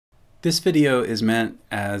This video is meant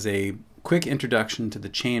as a quick introduction to the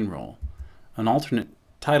chain rule. An alternate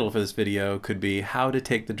title for this video could be How to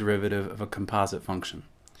Take the Derivative of a Composite Function.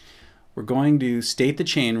 We're going to state the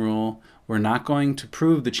chain rule. We're not going to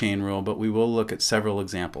prove the chain rule, but we will look at several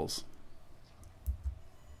examples.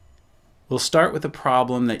 We'll start with a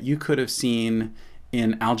problem that you could have seen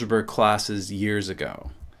in algebra classes years ago.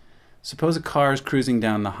 Suppose a car is cruising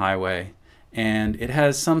down the highway and it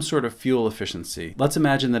has some sort of fuel efficiency. Let's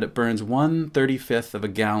imagine that it burns 1/35 of a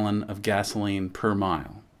gallon of gasoline per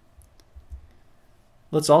mile.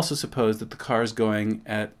 Let's also suppose that the car is going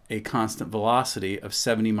at a constant velocity of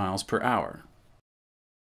 70 miles per hour.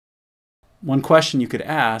 One question you could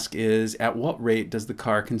ask is, at what rate does the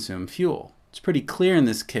car consume fuel? It's pretty clear in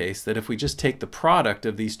this case that if we just take the product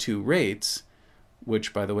of these two rates,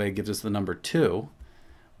 which by the way gives us the number 2,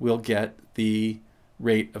 we'll get the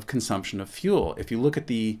rate of consumption of fuel. If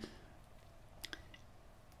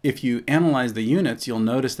you analyze the units, you'll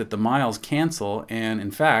notice that the miles cancel, and in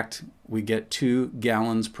fact we get 2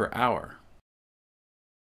 gallons per hour.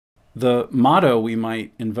 The motto we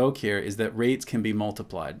might invoke here is that rates can be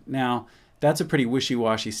multiplied. Now that's a pretty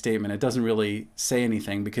wishy-washy statement. It doesn't really say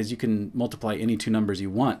anything because you can multiply any two numbers you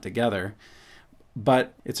want together.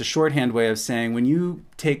 But it's a shorthand way of saying when you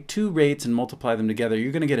take two rates and multiply them together,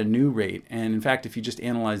 you're going to get a new rate. And in fact, if you just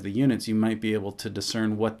analyze the units, you might be able to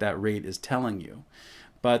discern what that rate is telling you.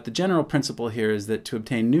 But the general principle here is that to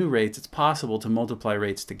obtain new rates, it's possible to multiply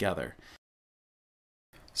rates together.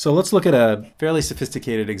 So let's look at a fairly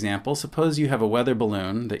sophisticated example. Suppose you have a weather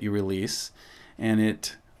balloon that you release and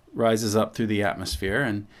it rises up through the atmosphere,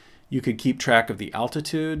 and you could keep track of the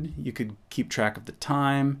altitude, you could keep track of the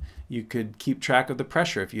time, you could keep track of the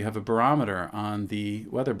pressure if you have a barometer on the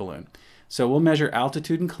weather balloon. So we'll measure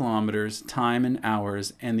altitude in kilometers, time in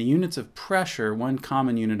hours, and the units of pressure, one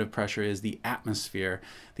common unit of pressure is the atmosphere.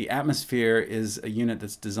 The atmosphere is a unit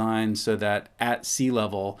that's designed so that at sea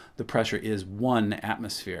level the pressure is 1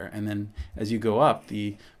 atmosphere, and then as you go up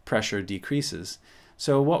the pressure decreases.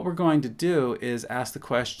 So what we're going to do is ask the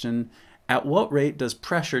question, at what rate does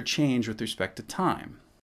pressure change with respect to time?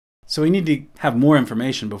 So we need to have more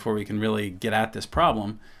information before we can really get at this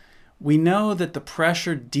problem. We know that the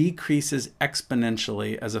pressure decreases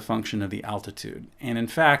exponentially as a function of the altitude. And in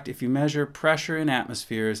fact, if you measure pressure in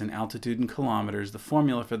atmospheres and altitude in kilometers, the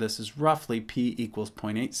formula for this is roughly P equals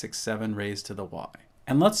 0.867 raised to the y.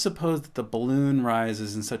 And let's suppose that the balloon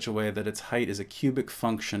rises in such a way that its height is a cubic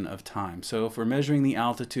function of time. So if we're measuring the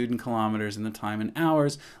altitude in kilometers and the time in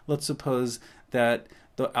hours, let's suppose that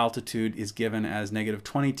the altitude is given as negative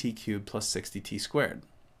 20t cubed plus 60t squared.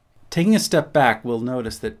 Taking a step back, we'll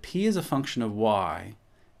notice that p is a function of y,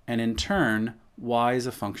 and in turn, y is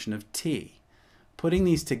a function of t. Putting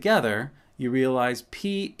these together, you realize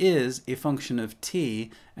p is a function of t,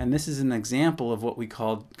 and this is an example of what we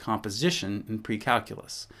call composition in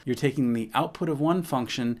pre-calculus. You're taking the output of one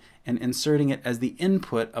function and inserting it as the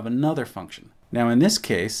input of another function. Now in this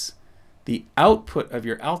case, the output of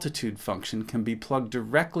your altitude function can be plugged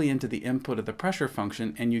directly into the input of the pressure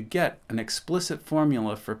function, and you get an explicit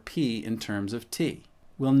formula for p in terms of t.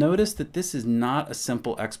 We'll notice that this is not a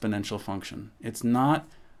simple exponential function. It's not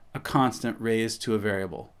a constant raised to a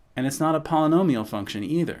variable. And it's not a polynomial function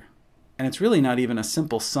either. And it's really not even a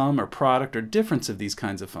simple sum or product or difference of these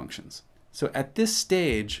kinds of functions. So at this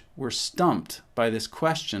stage, we're stumped by this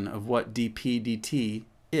question of what dp dt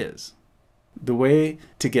is. The way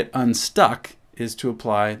to get unstuck is to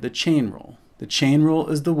apply the chain rule. The chain rule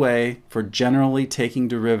is the way for generally taking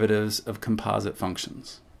derivatives of composite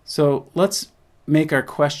functions. So let's make our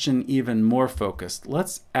question even more focused.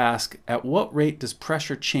 Let's ask, at what rate does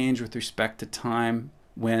pressure change with respect to time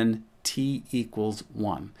when t equals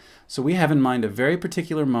 1. So we have in mind a very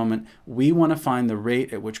particular moment. We want to find the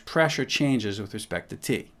rate at which pressure changes with respect to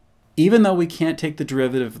t. Even though we can't take the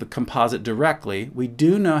derivative of the composite directly, we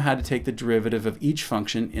do know how to take the derivative of each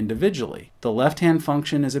function individually. The left-hand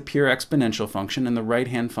function is a pure exponential function and the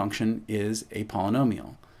right-hand function is a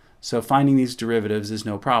polynomial. So finding these derivatives is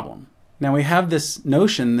no problem. Now we have this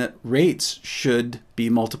notion that rates should be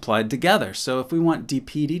multiplied together. So if we want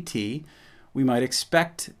dp dt, we might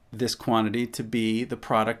expect this quantity to be the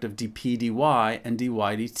product of dp dy and dy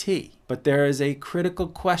dt. But there is a critical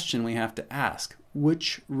question we have to ask.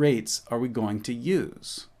 Which rates are we going to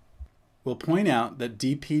use? We'll point out that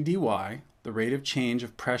dp dy, the rate of change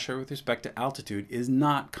of pressure with respect to altitude, is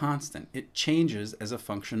not constant. It changes as a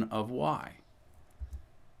function of y.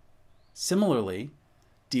 Similarly,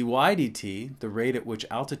 dy dt, the rate at which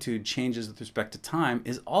altitude changes with respect to time,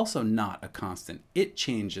 is also not a constant. It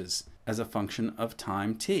changes as a function of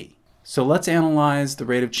time t. So let's analyze the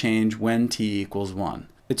rate of change when t equals 1.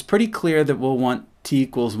 It's pretty clear that we'll want t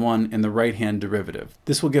equals 1 in the right-hand derivative.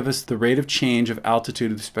 This will give us the rate of change of altitude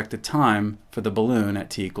with respect to time for the balloon at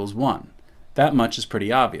t equals 1. That much is pretty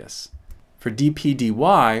obvious. For dp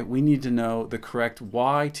dy, we need to know the correct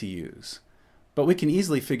y to use. But we can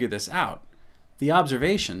easily figure this out. The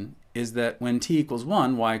observation is that when t equals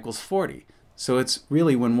 1, y equals 40. So it's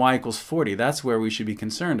really when y equals 40, that's where we should be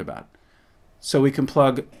concerned about. So we can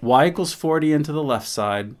plug y equals 40 into the left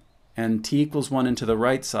side and t equals 1 into the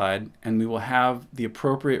right side, and we will have the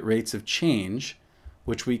appropriate rates of change,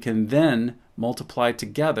 which we can then multiply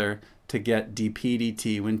together to get dp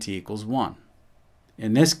dt when t equals 1.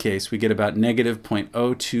 In this case, we get about negative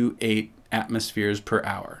 0.028 atmospheres per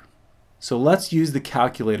hour. So let's use the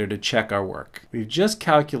calculator to check our work. We've just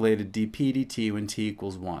calculated dp dt when t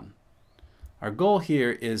equals 1. Our goal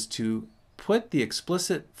here is to put the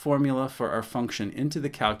explicit formula for our function into the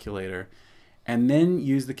calculator and then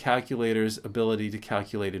use the calculator's ability to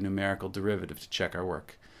calculate a numerical derivative to check our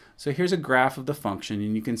work. So here's a graph of the function,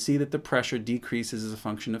 and you can see that the pressure decreases as a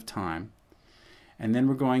function of time. And then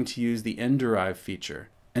we're going to use the n-derive feature.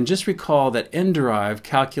 And just recall that n-derive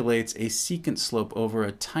calculates a secant slope over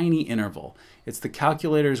a tiny interval. It's the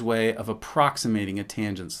calculator's way of approximating a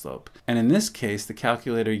tangent slope. And in this case, the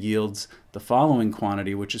calculator yields the following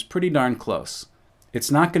quantity, which is pretty darn close.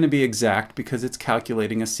 It's not going to be exact because it's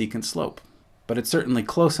calculating a secant slope, but it's certainly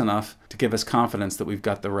close enough to give us confidence that we've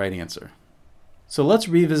got the right answer. So let's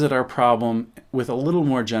revisit our problem with a little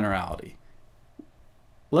more generality.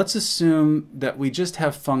 Let's assume that we just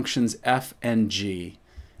have functions f and g,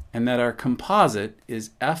 and that our composite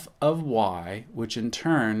is f of y, which in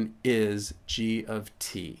turn is g of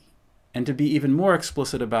t. And to be even more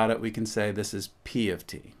explicit about it, we can say this is p of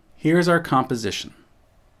t. Here's our composition.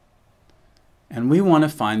 And we want to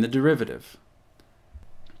find the derivative.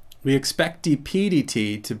 We expect dp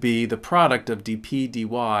dt to be the product of dp dy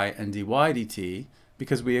and dy dt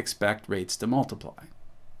because we expect rates to multiply.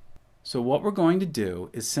 So what we're going to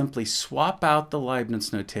do is simply swap out the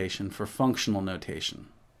Leibniz notation for functional notation.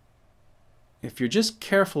 If you're just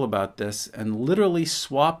careful about this and literally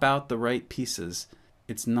swap out the right pieces,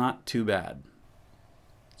 it's not too bad.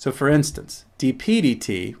 So for instance, dp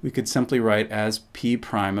dt we could simply write as p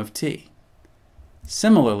prime of t.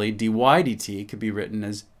 Similarly, dy dt could be written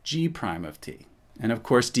as g prime of t. And of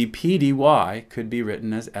course, dp dy could be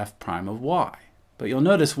written as f prime of y. But you'll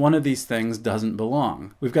notice one of these things doesn't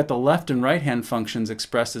belong. We've got the left and right hand functions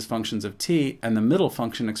expressed as functions of t, and the middle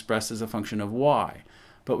function expressed as a function of y.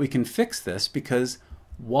 But we can fix this because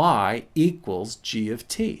y equals g of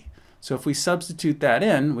t. So if we substitute that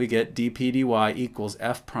in, we get dp dy equals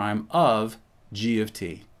f prime of g of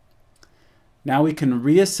t. Now we can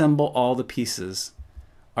reassemble all the pieces.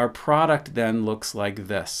 Our product then looks like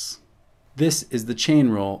this. This is the chain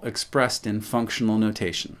rule expressed in functional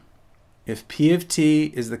notation. If p of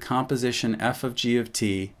t is the composition f of g of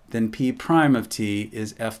t, then p prime of t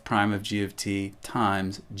is f prime of g of t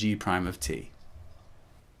times g prime of t.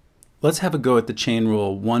 Let's have a go at the chain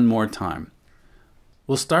rule one more time.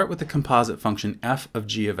 We'll start with the composite function f of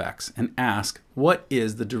g of x and ask what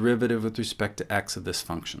is the derivative with respect to x of this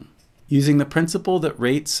function. Using the principle that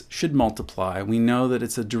rates should multiply, we know that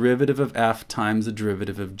it's a derivative of f times the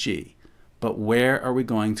derivative of g. But where are we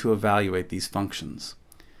going to evaluate these functions?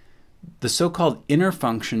 The so-called inner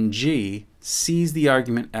function g sees the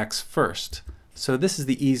argument x first, so this is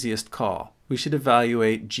the easiest call. We should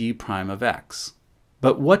evaluate g prime of x.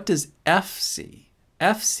 But what does f see?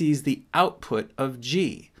 F sees the output of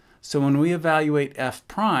g, so when we evaluate f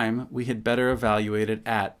prime, we had better evaluate it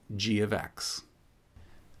at g of x.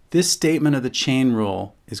 This statement of the chain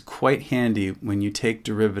rule is quite handy when you take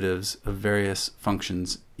derivatives of various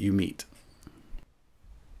functions you meet.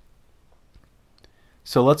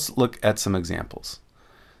 So let's look at some examples.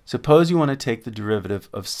 Suppose you want to take the derivative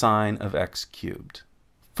of sine of x cubed.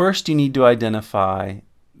 First, you need to identify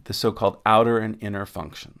the so-called outer and inner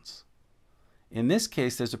functions. In this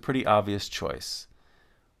case, there's a pretty obvious choice.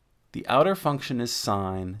 The outer function is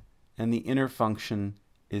sine, and the inner function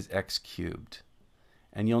is x cubed.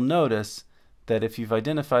 And you'll notice that if you've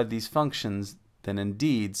identified these functions, then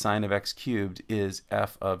indeed sine of x cubed is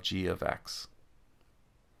f of g of x.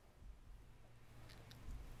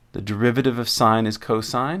 The derivative of sine is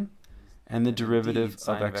cosine, and the derivative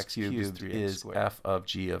of x cubed is f of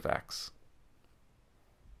g of x.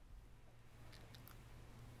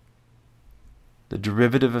 The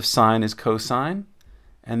derivative of sine is cosine,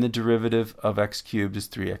 and the derivative of x cubed is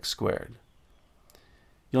 3x squared.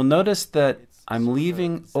 You'll notice that I'm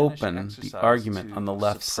leaving open the argument on the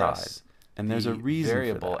left side. And there's a reason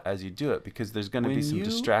variable for that. As you do it, because there's going to be some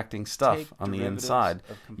distracting stuff on the inside.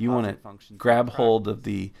 You want to grab hold of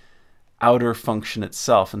the outer function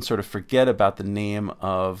itself and sort of forget about the name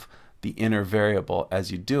of the inner variable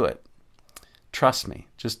as you do it. Trust me,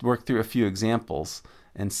 just work through a few examples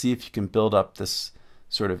and see if you can build up this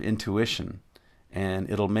sort of intuition, and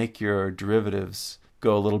it'll make your derivatives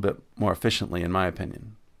go a little bit more efficiently, in my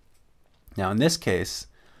opinion. Now in this case,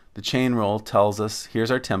 the chain rule tells us,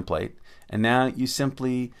 here's our template, and now you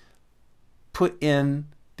simply put in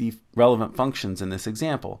the relevant functions in this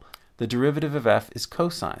example. The derivative of f is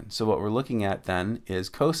cosine, so what we're looking at then is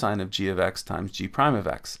cosine of g of x times g prime of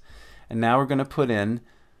x. And now we're going to put in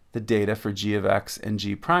the data for g of x and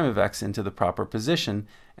g prime of x into the proper position,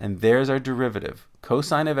 and there's our derivative,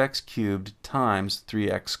 cosine of x cubed times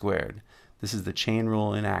 3x squared. This is the chain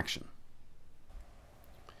rule in action.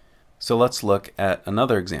 So let's look at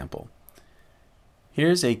another example.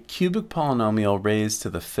 Here's a cubic polynomial raised to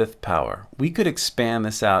the 5th power. We could expand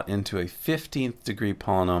this out into a 15th degree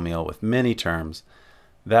polynomial with many terms.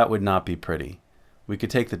 That would not be pretty. We could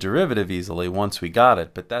take the derivative easily once we got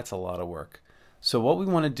it, but that's a lot of work. So what we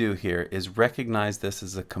want to do here is recognize this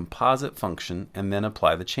as a composite function and then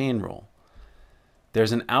apply the chain rule.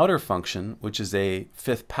 There's an outer function, which is a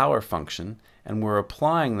 5th power function, and we're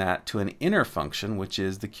applying that to an inner function, which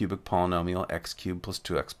is the cubic polynomial x cubed plus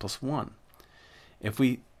 2x plus 1. If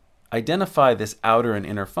we identify this outer and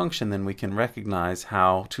inner function, then we can recognize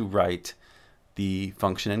how to write the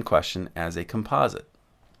function in question as a composite.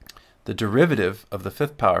 The derivative of the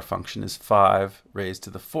 5th power function is 5 raised to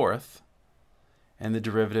the 4th, and the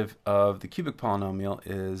derivative of the cubic polynomial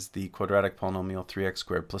is the quadratic polynomial 3x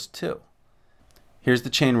squared plus 2. Here's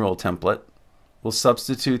the chain rule template. We'll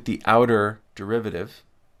substitute the outer derivative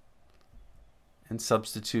and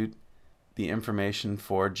substitute the information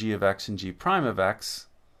for g of x and g prime of x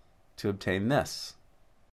to obtain this.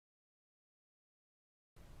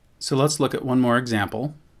 So let's look at one more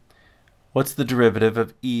example. What's the derivative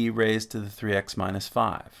of e raised to the 3x minus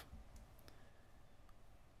 5?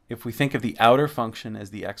 If we think of the outer function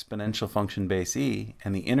as the exponential function base e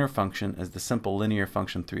and the inner function as the simple linear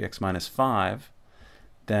function 3x minus 5,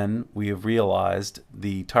 then we have realized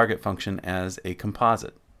the target function as a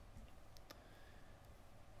composite.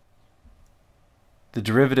 The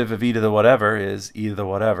derivative of e to the whatever is e to the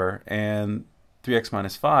whatever, and 3x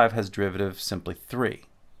minus 5 has derivative simply 3.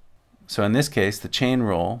 So in this case, the chain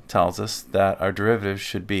rule tells us that our derivative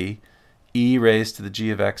should be e raised to the g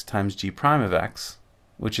of x times g prime of x,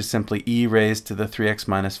 which is simply e raised to the 3x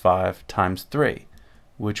minus 5 times 3,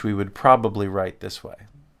 which we would probably write this way.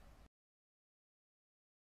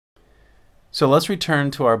 So let's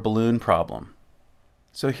return to our balloon problem.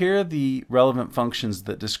 So here are the relevant functions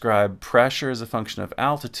that describe pressure as a function of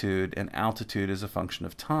altitude and altitude as a function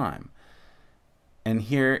of time. And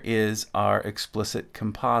here is our explicit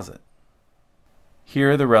composite.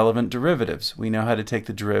 Here are the relevant derivatives. We know how to take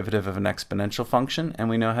the derivative of an exponential function, and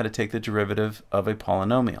we know how to take the derivative of a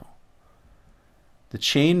polynomial. The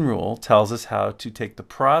chain rule tells us how to take the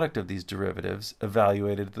product of these derivatives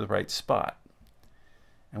evaluated at the right spot.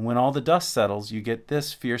 And when all the dust settles, you get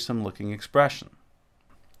this fearsome looking expression.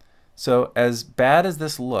 So as bad as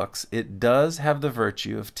this looks, it does have the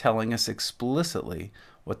virtue of telling us explicitly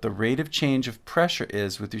what the rate of change of pressure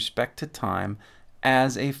is with respect to time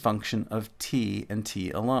as a function of t and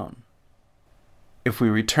t alone. If we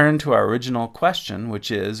return to our original question,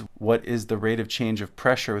 which is what is the rate of change of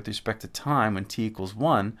pressure with respect to time when t equals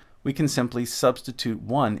 1, we can simply substitute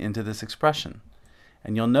 1 into this expression.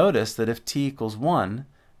 And you'll notice that if t equals 1,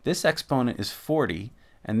 this exponent is 40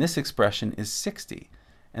 and this expression is 60.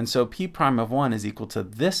 And so p prime of 1 is equal to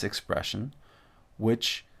this expression,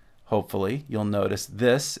 which hopefully you'll notice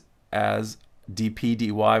this as dp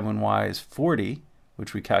dy when y is 40,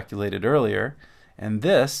 which we calculated earlier, and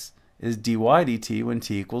this is dy dt when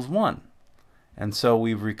t equals 1. And so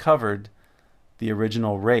we've recovered the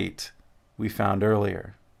original rate we found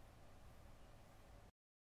earlier.